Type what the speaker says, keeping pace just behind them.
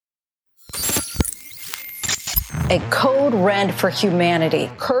a code red for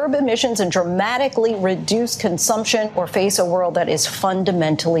humanity. Curb emissions and dramatically reduce consumption or face a world that is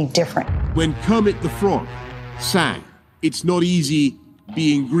fundamentally different. When Kermit the Frog sang, "It's not easy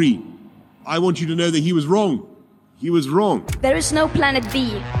being green," I want you to know that he was wrong. He was wrong. There is no planet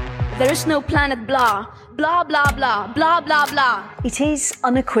B. There is no planet blah. Blah, blah, blah, blah, blah, blah. It is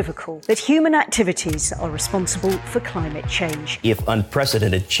unequivocal that human activities are responsible for climate change. If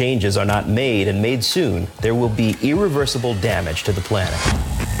unprecedented changes are not made and made soon, there will be irreversible damage to the planet.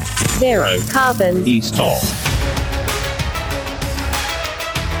 Zero carbon. East Talk.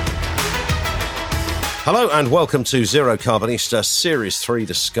 Hello and welcome to Zero Carbonista, Series 3,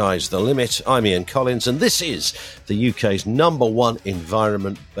 The Sky's the Limit. I'm Ian Collins and this is the UK's #1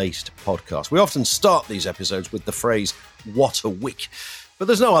 environment-based podcast. We often start these episodes with the phrase, "what a week." But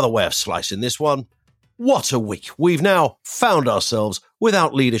there's no other way of slicing this one. What a week. We've now found ourselves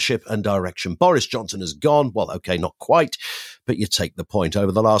without leadership and direction. Boris Johnson has gone. Well, okay, not quite, but you take the point.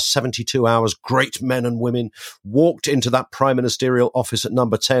 Over the last 72 hours, great men and women walked into that prime ministerial office at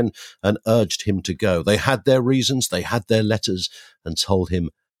number 10 and urged him to go. They had their reasons, they had their letters, and told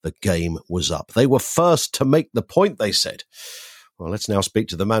him the game was up. They were first to make the point, they said. Well, let's now speak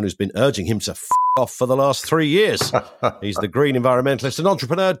to the man who's been urging him to off for the last 3 years. He's the green environmentalist and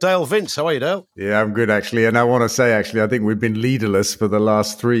entrepreneur, Dale Vince. How are you, Dale? Yeah, I'm good, actually. And I want to say, actually, I think we've been leaderless for the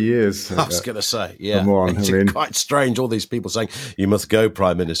last 3 years. I was going to say, yeah. Come on, it's quite strange, all these people saying, you must go,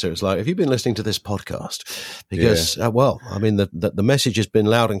 Prime Minister. It's like, have you been listening to this podcast? Because, the message has been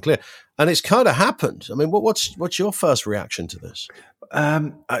loud and clear. And it's kind of happened. I mean, what's your first reaction to this?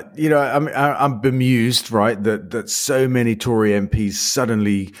 I'm bemused, right, that so many Tory MPs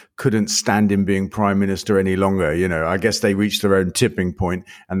suddenly couldn't stand him being prime minister any longer. You know, I guess they reached their own tipping point,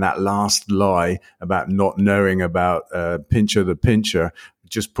 and that last lie about not knowing about Pincher the Pincher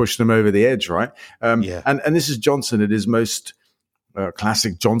just pushed them over the edge, right? And this is Johnson at his most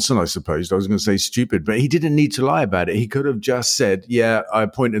classic Johnson, I suppose. I was going to say stupid, but he didn't need to lie about it. He could have just said, yeah, I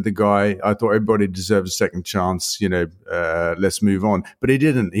appointed the guy. I thought everybody deserved a second chance. Let's move on. But he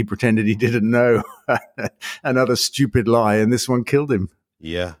didn't. He pretended he didn't know. Another stupid lie. And this one killed him.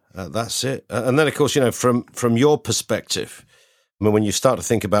 Yeah, that's it. And then, of course, from your perspective, I mean, when you start to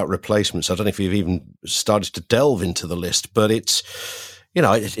think about replacements, I don't know if you've even started to delve into the list, but it's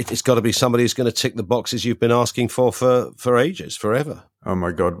got to be somebody who's going to tick the boxes you've been asking for ages, forever. Oh,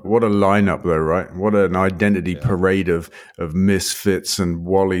 my God. What a lineup, though, right? What an identity parade of misfits and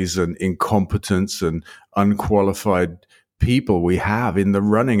wallies and incompetence and unqualified people we have in the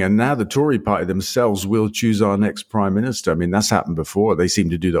running. And now the Tory party themselves will choose our next prime minister. I mean, that's happened before. They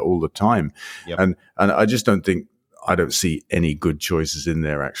seem to do that all the time. Yep. And I just don't see any good choices in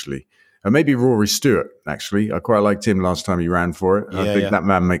there, actually. And maybe Rory Stewart, actually. I quite liked him last time he ran for it. I think that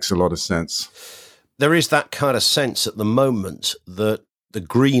man makes a lot of sense. There is that kind of sense at the moment that the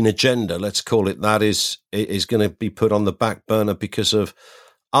green agenda, let's call it that, is going to be put on the back burner because of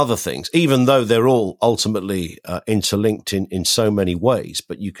other things, even though they're all ultimately interlinked in so many ways.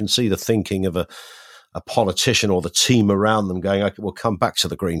 But you can see the thinking of a politician or the team around them going, okay, we'll come back to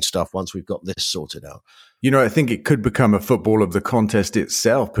the green stuff once we've got this sorted out. I think it could become a football of the contest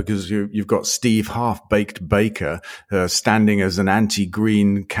itself, because you've got Steve Half-Baked Baker standing as an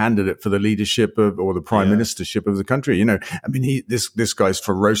anti-green candidate for the leadership or the prime ministership of the country. This guy's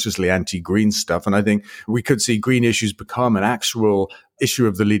ferociously anti-green stuff. And I think we could see green issues become an actual issue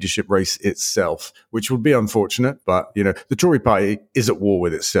of the leadership race itself, which would be unfortunate. But, the Tory party is at war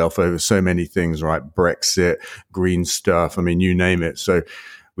with itself over so many things, right? Brexit, green stuff. I mean, you name it. So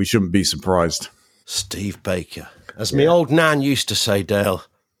we shouldn't be surprised. Steve Baker. As my old nan used to say, Dale,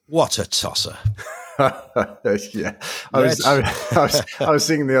 what a tosser. Yeah. I was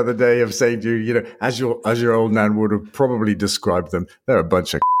thinking the other day of saying to you, as your old nan would have probably described them, they're a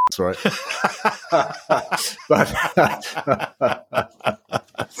bunch of right?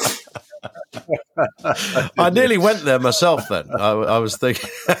 I nearly went there myself then. I was thinking...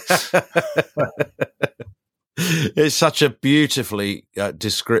 It's such a beautifully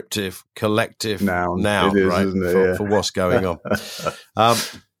descriptive collective noun, right, for what's going on.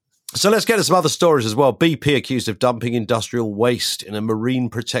 So let's get to some other stories as well. BP accused of dumping industrial waste in a marine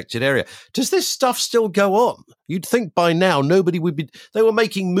protected area. Does this stuff still go on? You'd think by now nobody would be... They were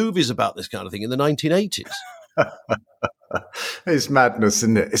making movies about this kind of thing in the 1980s. It's madness,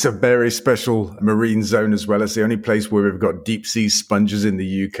 isn't it? It's a very special marine zone as well. It's the only place where we've got deep sea sponges in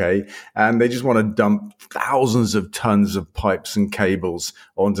the UK, and they just want to dump thousands of tons of pipes and cables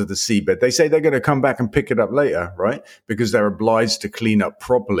onto the seabed. They say they're going to come back and pick it up later, right? Because they're obliged to clean up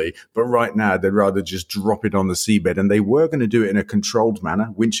properly. But right now, they'd rather just drop it on the seabed. And they were going to do it in a controlled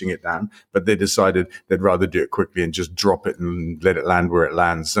manner, winching it down, but they decided they'd rather do it quickly and just drop it and let it land where it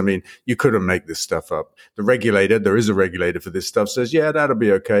lands. I mean, you couldn't make this stuff up. The regulator, there is a regulator for this stuff, says, yeah, that'll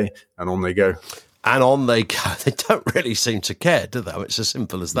be okay. And on they go. And on they go. They don't really seem to care, do they? It's as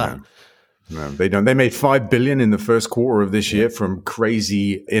simple as that. No, they don't. They made $5 billion in the first quarter of this year from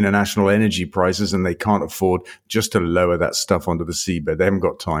crazy international energy prices, and they can't afford just to lower that stuff onto the seabed. They haven't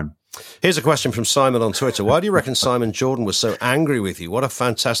got time. Here's a question from Simon on Twitter. Why do you reckon Simon Jordan was so angry with you? What a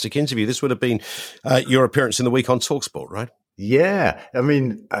fantastic interview. This would have been your appearance in the week on TalkSport, right? Yeah. I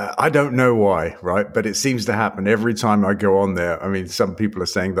mean, I don't know why, right? But it seems to happen every time I go on there. I mean, some people are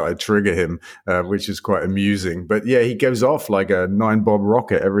saying that I trigger him, which is quite amusing. But yeah, he goes off like a 9-bob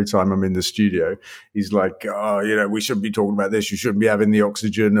rocket every time I'm in the studio. He's like, oh, we shouldn't be talking about this. You shouldn't be having the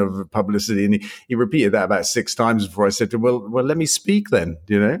oxygen of publicity. And he repeated that about 6 times before I said to him, well, let me speak then,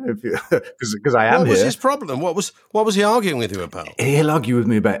 because I am here. What was his problem? What was he arguing with you about? He'll argue with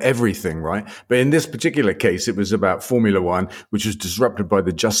me about everything, right? But in this particular case, it was about Formula One, which was disrupted by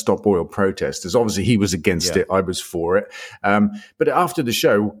the Just Stop Oil protesters. Obviously, he was against it. I was for it. But after the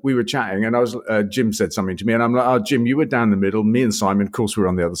show, we were chatting, and Jim said something to me, and I'm like, oh, Jim, you were down the middle. Me and Simon, of course, we were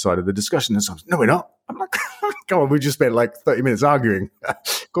on the other side of the discussion. And so I was, no, we're not. I'm like, come on, we just spent like 30 minutes arguing.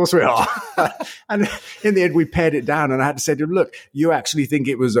 Of course we are. And in the end, we pared it down, and I had to say to him, look, you actually think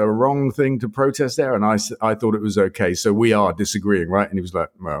it was a wrong thing to protest there? And I thought it was okay. So we are disagreeing, right? And he was like,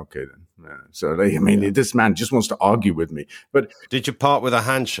 well, okay then. Yeah. So, this man just wants to argue with me. But did you part with a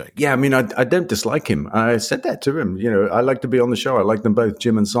handshake? Yeah, I mean, I don't dislike him. I said that to him. I like to be on the show. I like them both,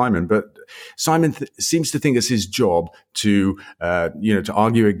 Jim and Simon. But Simon seems to think it's his job to, to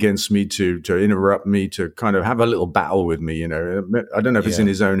argue against me, to interrupt me, to kind of have a little battle with me. I don't know if it's in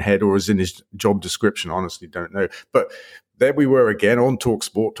his own head or is in his job description. Honestly, don't know. But there we were again on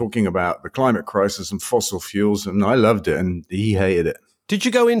TalkSport talking about the climate crisis and fossil fuels, and I loved it, and he hated it. Did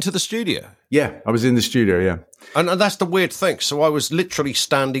you go into the studio? Yeah, I was in the studio, yeah. And that's the weird thing. So I was literally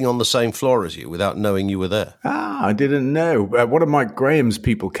standing on the same floor as you without knowing you were there. I didn't know. One of Mike Graham's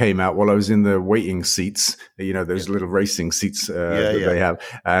people came out while I was in the waiting seats, those little racing seats that they have.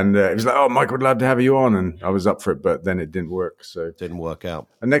 And it was like, oh, Mike, would love to have you on. And I was up for it, but then it didn't work. So it didn't work out.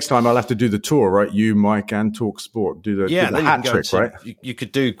 And next time I'll have to do the tour, right? You, Mike, and TalkSport. Do the hat trick, right? You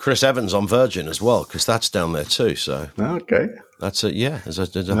could do Chris Evans on Virgin as well, because that's down there too. So okay. That's it, yeah. There's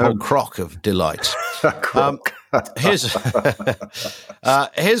a whole crock of delight. Here's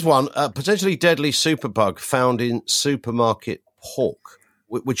one. Potentially deadly superbug found in supermarket pork,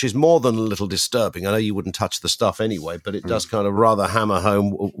 which is more than a little disturbing. I know you wouldn't touch the stuff anyway, but it does kind of rather hammer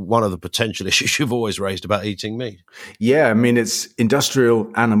home one of the potential issues you've always raised about eating meat. Yeah, I mean, it's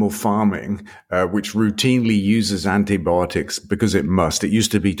industrial animal farming, which routinely uses antibiotics because it must. It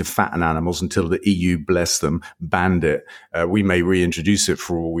used to be to fatten animals until the EU, bless them, banned it. We may reintroduce it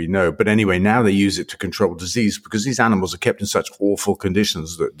for all we know. But anyway, now they use it to control disease because these animals are kept in such awful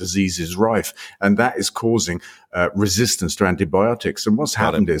conditions that disease is rife. And that is causing resistance to antibiotics. And what's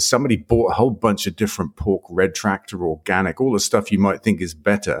happened is somebody bought a whole bunch of different pork, red tractor, organic, all the stuff you might think is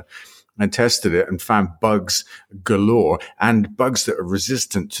better, and tested it and found bugs galore, and bugs that are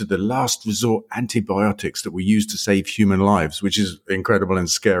resistant to the last resort antibiotics that we use to save human lives, which is incredible and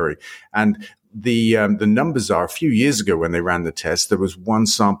scary. And the numbers are, a few years ago when they ran the test, there was one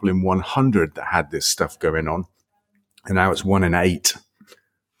sample in 100 that had this stuff going on. And now it's 1 in 8.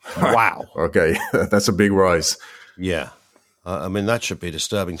 Wow. Okay. That's a big rise. Yeah. I mean, that should be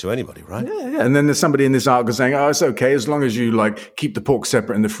disturbing to anybody, right? Yeah. And then there's somebody in this article saying, oh, it's okay as long as you keep the pork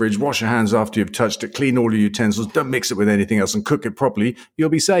separate in the fridge, wash your hands after you've touched it, clean all your utensils, don't mix it with anything else, and cook it properly, you'll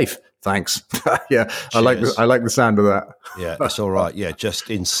be safe. Thanks. Yeah. Cheers. I like the sound of that. Yeah, it's all right. Yeah, just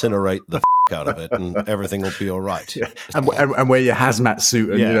incinerate the out of it and everything will be all right. Yeah. And wear your hazmat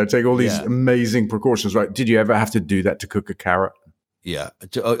suit and take all these amazing precautions, right? Did you ever have to do that to cook a carrot? Yeah.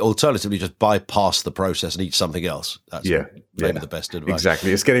 Alternatively, just bypass the process and eat something else. That's maybe the best advice.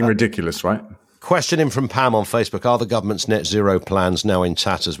 Exactly. It's getting ridiculous, right? Question in from Pam on Facebook. Are the government's net zero plans now in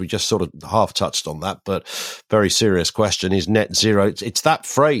tatters? We just sort of half touched on that, but very serious question. Is net zero, it's that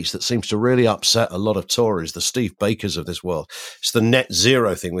phrase that seems to really upset a lot of Tories, the Steve Bakers of this world. It's the net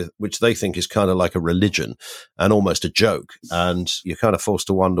zero thing, which they think is kind of like a religion and almost a joke. And you're kind of forced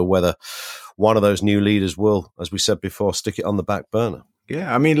to wonder whether one of those new leaders will, as we said before, stick it on the back burner.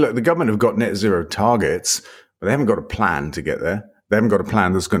 Yeah, I mean, look, the government have got net zero targets, but they haven't got a plan to get there. They haven't got a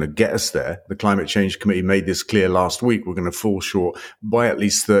plan that's going to get us there. The Climate Change Committee made this clear last week. We're going to fall short by at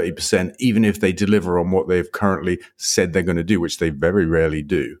least 30%, even if they deliver on what they've currently said they're going to do, which they very rarely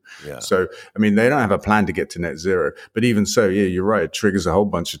do. Yeah. So, I mean, they don't have a plan to get to net zero. But even so, yeah, you're right. It triggers a whole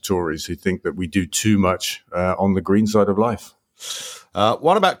bunch of Tories who think that we do too much on the green side of life.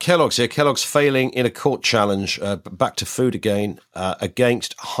 What about Kellogg's here? Kellogg's failing in a court challenge, back to food again,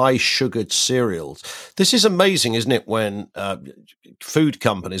 against high-sugared cereals. This is amazing, isn't it, when food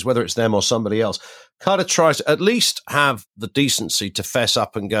companies, whether it's them or somebody else, kind of tries to at least have the decency to fess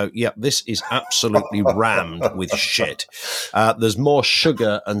up and go, yeah, this is absolutely rammed with shit. There's more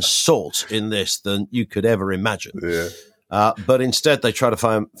sugar and salt in this than you could ever imagine. Yeah. But instead, they try to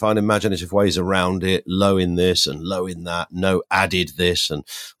find imaginative ways around it, low in this and low in that, no added this and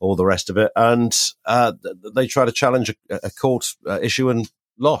all the rest of it. And they try to challenge a court issue and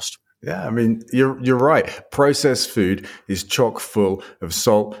lost. Yeah, I mean, you're right. Processed food is chock full of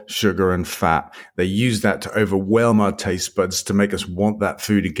salt, sugar, and fat. They use that to overwhelm our taste buds to make us want that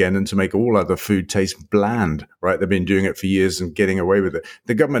food again and to make all other food taste bland, right? They've been doing it for years and getting away with it.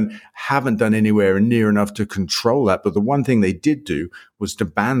 The government haven't done anywhere near enough to control that. But the one thing they did do was to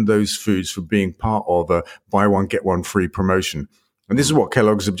ban those foods from being part of a buy one, get one free promotion. And this is what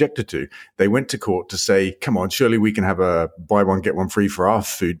Kellogg's objected to. They went to court to say, come on, surely we can have a buy one, get one free for our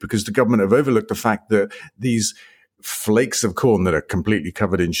food, because the government have overlooked the fact that these flakes of corn that are completely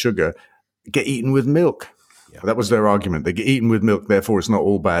covered in sugar get eaten with milk. Yeah. That was their argument. They get eaten with milk, therefore it's not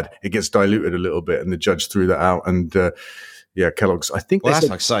all bad. It gets diluted a little bit, and the judge threw that out. And Kellogg's, I think that's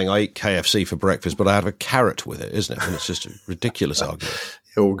like saying I eat KFC for breakfast, but I have a carrot with it, isn't it? And it's just a ridiculous argument.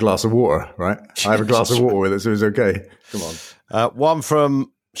 Or a glass of water, right? I have a glass of water with it, so it's okay. Come on. One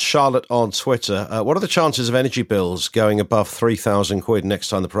from Charlotte on Twitter. What are the chances of energy bills going above 3,000 quid next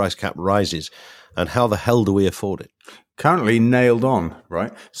time the price cap rises? And how the hell do we afford it? Currently nailed on,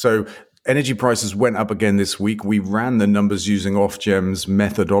 right? So energy prices went up again this week. We ran the numbers using Ofgem's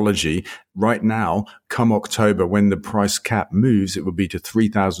methodology. Right now, come October, when the price cap moves, it will be to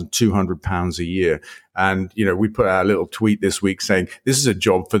 £3,200 a year. And, we put out a little tweet this week saying, this is a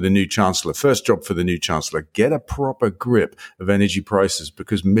job for the new chancellor. First job for the new chancellor. Get a proper grip of energy prices,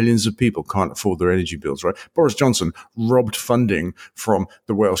 because millions of people can't afford their energy bills, right? Boris Johnson robbed funding from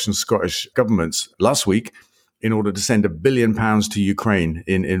the Welsh and Scottish governments last week in order to send £1 billion to Ukraine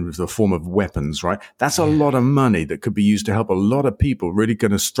in the form of weapons, right? That's a lot of money that could be used to help a lot of people really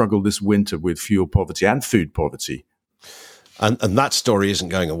going to struggle this winter with fuel poverty and food poverty. And that story isn't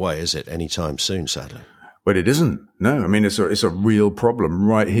going away, is it, anytime soon, sadly? But it isn't. No, I mean, it's a real problem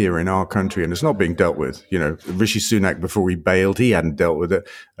right here in our country, and it's not being dealt with. Rishi Sunak, before he bailed, he hadn't dealt with it.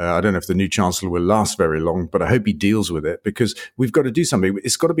 I don't know if the new chancellor will last very long, but I hope he deals with it, because we've got to do something.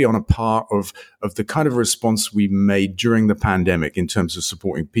 It's got to be on a par of the kind of response we made during the pandemic in terms of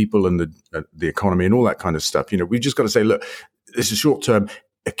supporting people and the economy and all that kind of stuff. We've just got to say, look, it's a short-term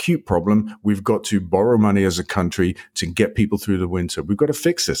acute problem. We've got to borrow money as a country to get people through the winter. We've got to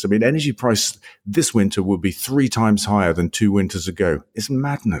fix this. I mean, energy price this winter will be 3 times higher than 2 winters ago. It's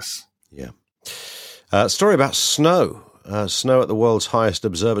madness. Yeah. Story about snow. Snow at the world's highest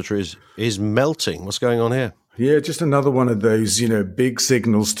observatory is melting. What's going on here? Yeah, just another one of those, big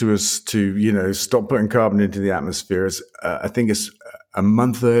signals to us to, stop putting carbon into the atmosphere. I think it's a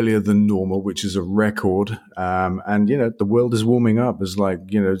month earlier than normal, which is a record. And, the world is warming up. It's like,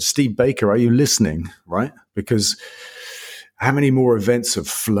 Steve Baker, are you listening? Right? Because how many more events of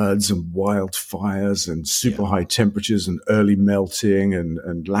floods and wildfires and super high temperatures and early melting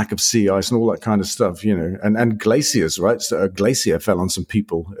and lack of sea ice and all that kind of stuff, and glaciers, right? So a glacier fell on some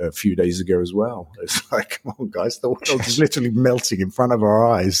people a few days ago as well. It's like, come on, guys, the world is literally melting in front of our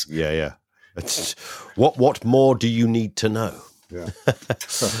eyes. Yeah. It's, what more do you need to know? Yeah.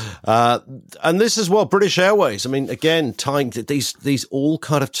 And this as well, British Airways. I mean, again, tying these all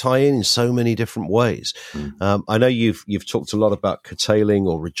kind of tie in so many different ways. I know you've talked a lot about curtailing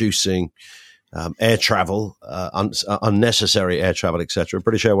or reducing air travel, unnecessary air travel, etc.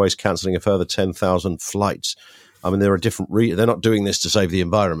 British Airways cancelling a further 10,000 flights. I mean, there are different they're not doing this to save the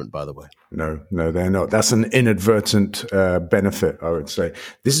environment, by the way. No, they're not. That's an inadvertent benefit, I would say.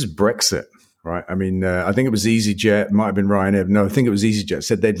 This is Brexit. Right. I mean, I think it was EasyJet. It might have been Ryanair. No, I think it was EasyJet.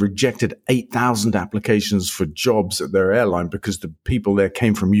 Said they'd rejected 8,000 applications for jobs at their airline because the people there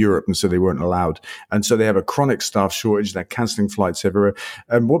came from Europe, and so they weren't allowed. And so they have a chronic staff shortage. They're cancelling flights everywhere.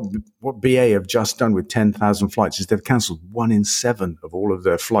 And what BA have just done with 10,000 flights is they've cancelled 1 in 7 of all of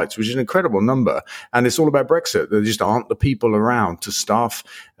their flights, which is an incredible number. And it's all about Brexit. There just aren't the people around to staff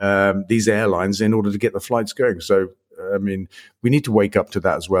these airlines in order to get the flights going. So, I mean, we need to wake up to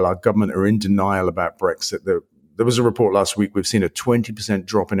that as well. Our government are in denial about Brexit. there was a report last week. We've seen a 20%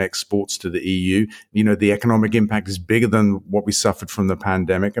 drop in exports to the EU. You know, the economic impact is bigger than what we suffered from the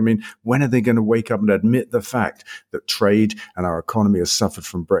pandemic. I mean, when are they going to wake up and admit the fact that trade and our economy has suffered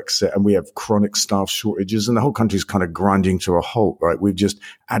from Brexit, and we have chronic staff shortages, and the whole country is kind of grinding to a halt, right? We've just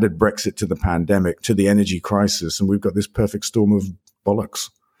added Brexit to the pandemic, to the energy crisis, and we've got this perfect storm of bollocks.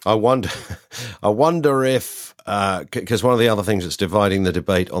 I wonder if, because one of the other things that's dividing the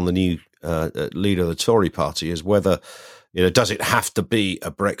debate on the new leader of the Tory party is whether, you know, does it have to be a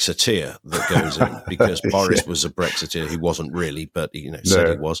Brexiteer that goes in? Because Boris was a Brexiteer. He wasn't really, but, you know, said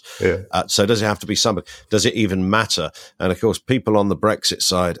he was. Yeah. So does it have to be somebody? Does it even matter? And of course, people on the Brexit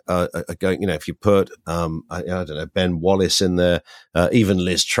side are going, you know, if you put, I don't know, Ben Wallace in there, even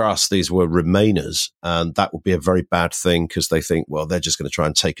Liz Truss, these were Remainers, and that would be a very bad thing because they think, well, they're just going to try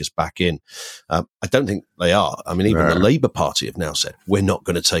and take us back in. I don't think they are. I mean, even the Labour Party have now said, we're not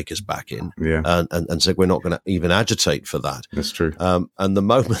going to take us back in, and said we're not going to even agitate for that. That's true. And the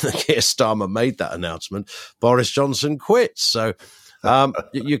moment that Keir Starmer made that announcement, Boris Johnson quits. So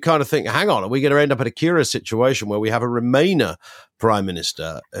you kind of think, hang on, are we going to end up in a curious situation where we have a Remainer Prime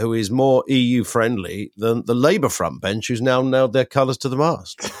Minister who is more EU friendly than the Labour front bench, who's now nailed their colours to the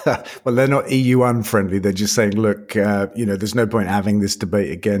mast? Well, they're not EU unfriendly. They're just saying, look, you know, there's no point having this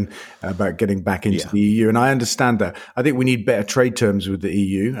debate again about getting back into the EU. And I understand that. I think we need better trade terms with the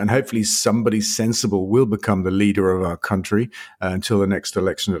EU, and hopefully somebody sensible will become the leader of our country until the next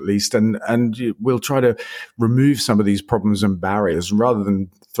election at least. And we'll try to remove some of these problems and barriers rather than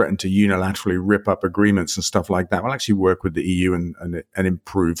threaten to unilaterally rip up agreements and stuff like that. We'll actually work with the EU and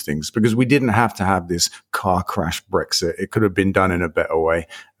improve things, because we didn't have to have this car crash Brexit. It could have been done in a better way.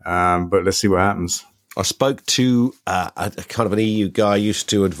 But let's see what happens. I spoke to a kind of an EU guy, used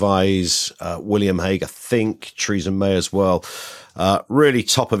to advise William Hague, I think Theresa May as well. Really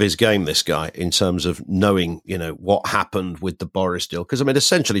top of his game, this guy, in terms of knowing, you know, what happened with the Boris deal. Because, I mean,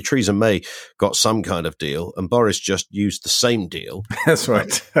 essentially, Theresa May got some kind of deal and Boris just used the same deal. That's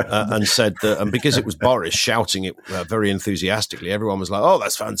right. And said that, and because it was Boris shouting it very enthusiastically, everyone was like, oh,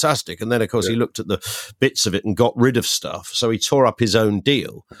 that's fantastic. And then, of course, he looked at the bits of it and got rid of stuff. So he tore up his own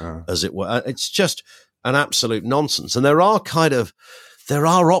deal, as it were. It's just an absolute nonsense. And there are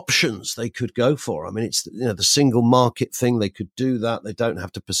options they could go for. I mean, it's, you know, the single market thing. They could do that. They don't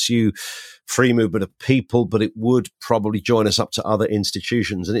have to pursue free movement of people, but it would probably join us up to other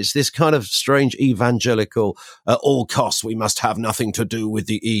institutions. And it's this kind of strange evangelical, at all costs, we must have nothing to do with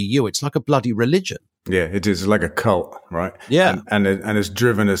the EU. It's like a bloody religion. Yeah, it is like a cult, right? Yeah. And it's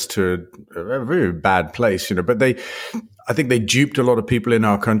driven us to a very bad place, you know, but I think they duped a lot of people in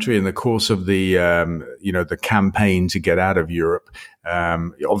our country in the course of the, the campaign to get out of Europe.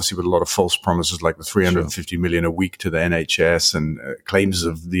 Obviously with a lot of false promises, like the 350 million a week to the NHS and claims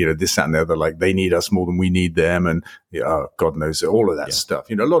of, you know, this, that and the other, like they need us more than we need them. And God knows all of that stuff.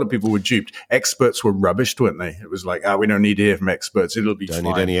 You know, a lot of people were duped. Experts were rubbished, weren't they? It was like, we don't need to hear from experts. It'll be fine.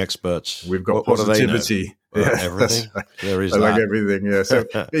 Don't need any experts. We've got what positivity. Everything. Right. There is like that. everything. Yeah. So,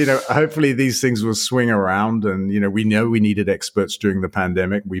 you know, hopefully these things will swing around, and, you know we needed experts during the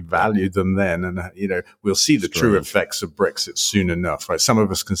pandemic. We valued them then, and, you know, we'll see the true effects of Brexit soon enough, right? Some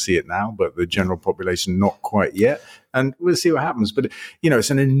of us can see it now, but the general population, not quite yet. And we'll see what happens. But, you know,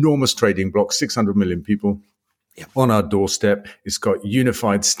 it's an enormous trading bloc, 600 million people. On our doorstep. It's got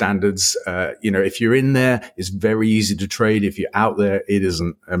unified standards. You know, if you're in there, it's very easy to trade. If you're out there, it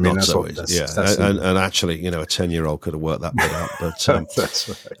isn't. I mean, that's and actually, you know, a 10-year-old could have worked that bit out. But that's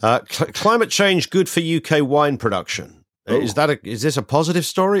right. Climate change good for UK wine production. Is this a positive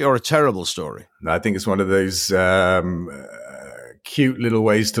story or a terrible story? I think it's one of those cute little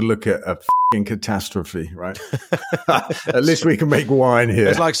ways to look at a f***ing catastrophe, right? At least we can make wine here.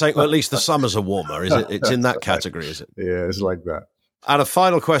 It's like saying, well, at least the summers are warmer. Is it? It's in that category, is it? Yeah, it's like that. And a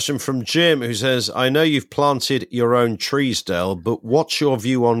final question from Jim, who says, I know you've planted your own trees, Del, but what's your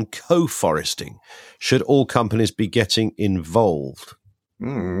view on co-foresting? Should all companies be getting involved?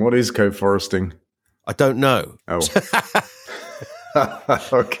 What is co-foresting? I don't know. Oh.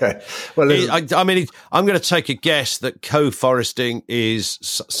 Okay. Well, I mean, I'm going to take a guess that co-foresting is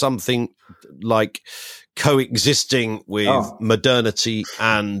something like coexisting with modernity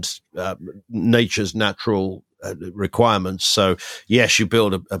and nature's natural requirements. So, yes, you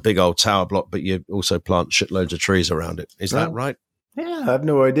build a big old tower block, but you also plant shitloads of trees around it. Is that right? Yeah, I have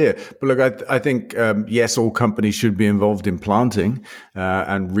no idea. But look, I think, yes, all companies should be involved in planting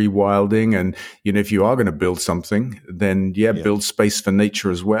and rewilding. And, you know, if you are going to build something, then, build space for nature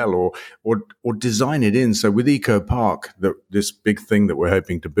as well, or design it in. So with Eco Park, this big thing that we're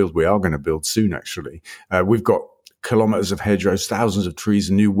hoping to build, we are going to build soon, actually. We've got kilometers of hedgerows, thousands of trees,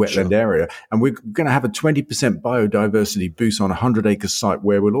 a new wetland area. And we're going to have a 20% biodiversity boost on a 100-acre site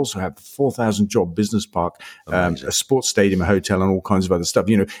where we'll also have 4,000 job business park, a sports stadium, a hotel, and all kinds of other stuff.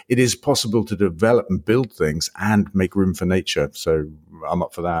 You know, it is possible to develop and build things and make room for nature. So I'm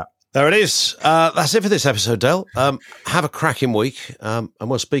up for that. There it is. That's it for this episode, Dale. Have a cracking week, and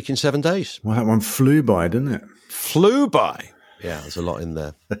we'll speak in 7 days. Well, that one flew by, didn't it? Flew by. Yeah, there's a lot in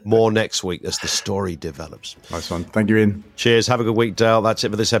there. More next week as the story develops. Nice one. Thank you, Ian. Cheers. Have a good week, Dale. That's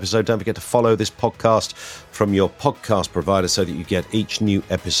it for this episode. Don't forget to follow this podcast from your podcast provider so that you get each new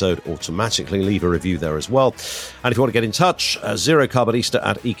episode automatically. Leave a review there as well. And if you want to get in touch,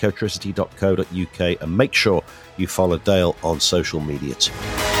 zerocarbonista@ecotricity.co.uk, and make sure you follow Dale on social media too.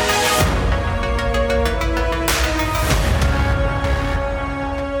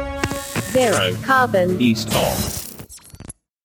 Zero Carbon East on.